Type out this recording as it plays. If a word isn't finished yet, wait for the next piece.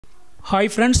Hi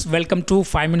friends, welcome to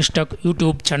 5 Minutes Tech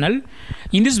YouTube channel.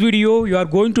 In this video, you are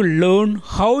going to learn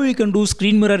how you can do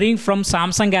screen mirroring from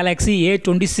Samsung Galaxy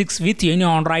A26 with any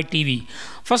Android TV.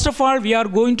 First of all, we are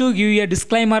going to give you a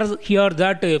disclaimer here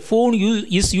that phone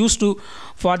is used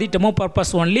for the demo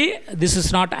purpose only. This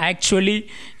is not actually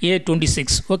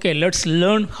A26. Okay, let's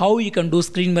learn how you can do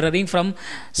screen mirroring from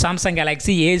Samsung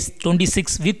Galaxy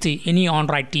A26 with any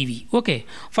Android TV. Okay,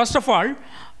 first of all,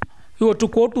 you have to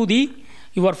go to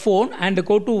your phone and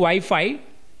go to Wi-Fi.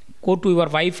 Go to your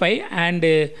Wi-Fi and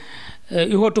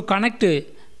you have to connect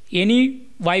any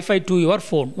Wi-Fi to your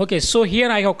phone. Okay, so here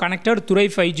I have connected through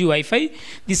 5G Wi-Fi.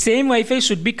 The same Wi-Fi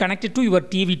should be connected to your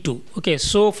TV too. Okay,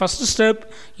 so first step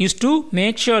is to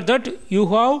make sure that you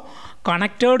have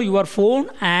connected your phone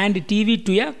and TV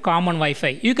to a common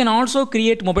Wi-Fi. You can also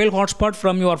create mobile hotspot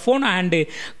from your phone and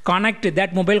connect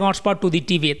that mobile hotspot to the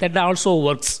TV. That also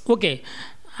works. Okay.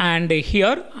 And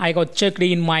here I got checked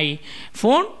in my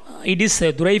phone. It is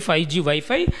through 5G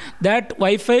Wi-Fi. That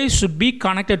Wi-Fi should be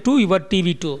connected to your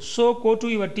TV too. So go to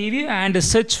your TV and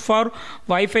search for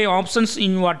Wi-Fi options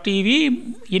in your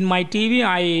TV. In my TV,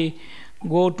 I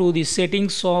go to the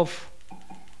settings of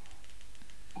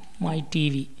my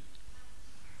TV.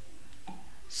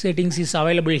 Settings is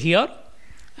available here,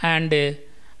 and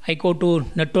I go to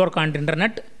network and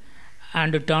internet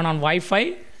and turn on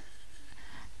Wi-Fi.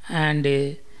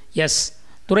 And yes,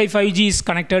 through 5G is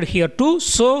connected here too.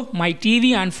 So my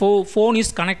TV and phone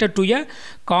is connected to a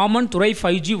common through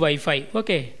 5G Wi-Fi.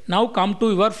 Okay, now come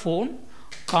to your phone.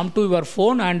 Come to your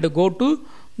phone and go to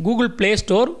Google Play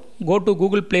Store. Go to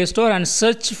Google Play Store and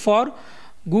search for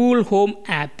Google Home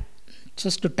app.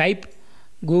 Just to type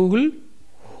Google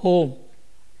Home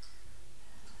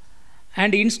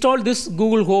and install this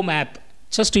Google Home app.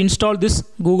 Just install this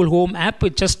Google Home app.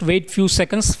 Just wait few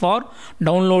seconds for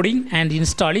downloading and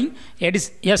installing. It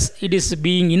is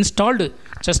being installed.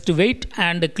 Just wait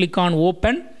and click on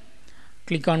open.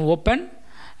 Click on open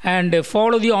and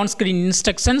follow the on-screen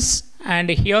instructions. And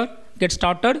here get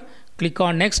started. Click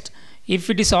on next. If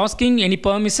it is asking any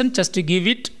permission, just to give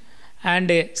it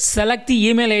and select the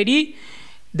email ID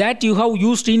that you have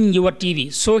used in your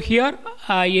TV. So here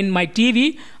in my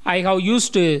TV, I have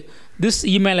used this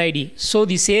email ID. So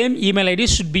the same email ID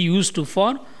should be used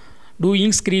for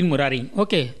doing screen mirroring.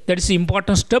 Okay, that is the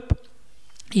important step.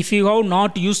 If you have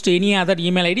not used any other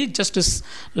email ID, just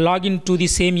log in to the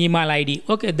same email ID.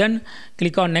 Okay, then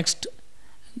click on next,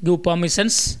 give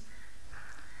permissions.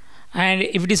 And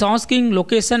if it is asking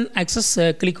location access,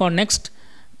 click on next,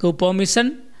 give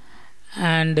permission.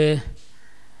 And it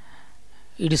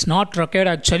is not required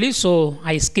actually, so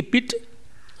I skip it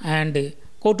and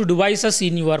go to devices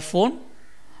in your phone.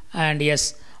 And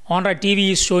yes, Android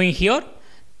TV is showing here.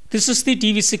 This is the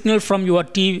TV signal from your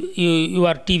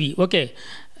TV. Okay,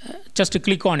 just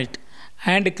click on it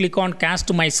and click on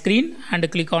cast my screen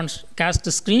and click on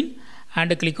cast screen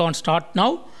and click on start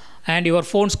now. And your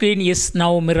phone screen is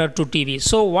now mirrored to TV.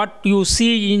 So what you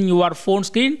see in your phone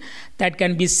screen, that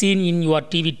can be seen in your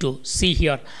TV too. See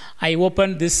here, I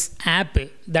open this app.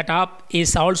 That app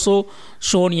is also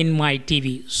shown in my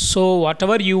TV. So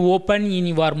whatever you open in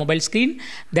your mobile screen,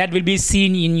 that will be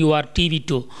seen in your TV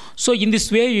too. So in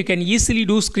this way, you can easily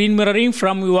do screen mirroring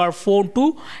from your phone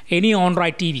to any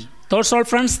Android TV. That's all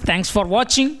friends. Thanks for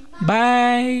watching.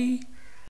 Bye.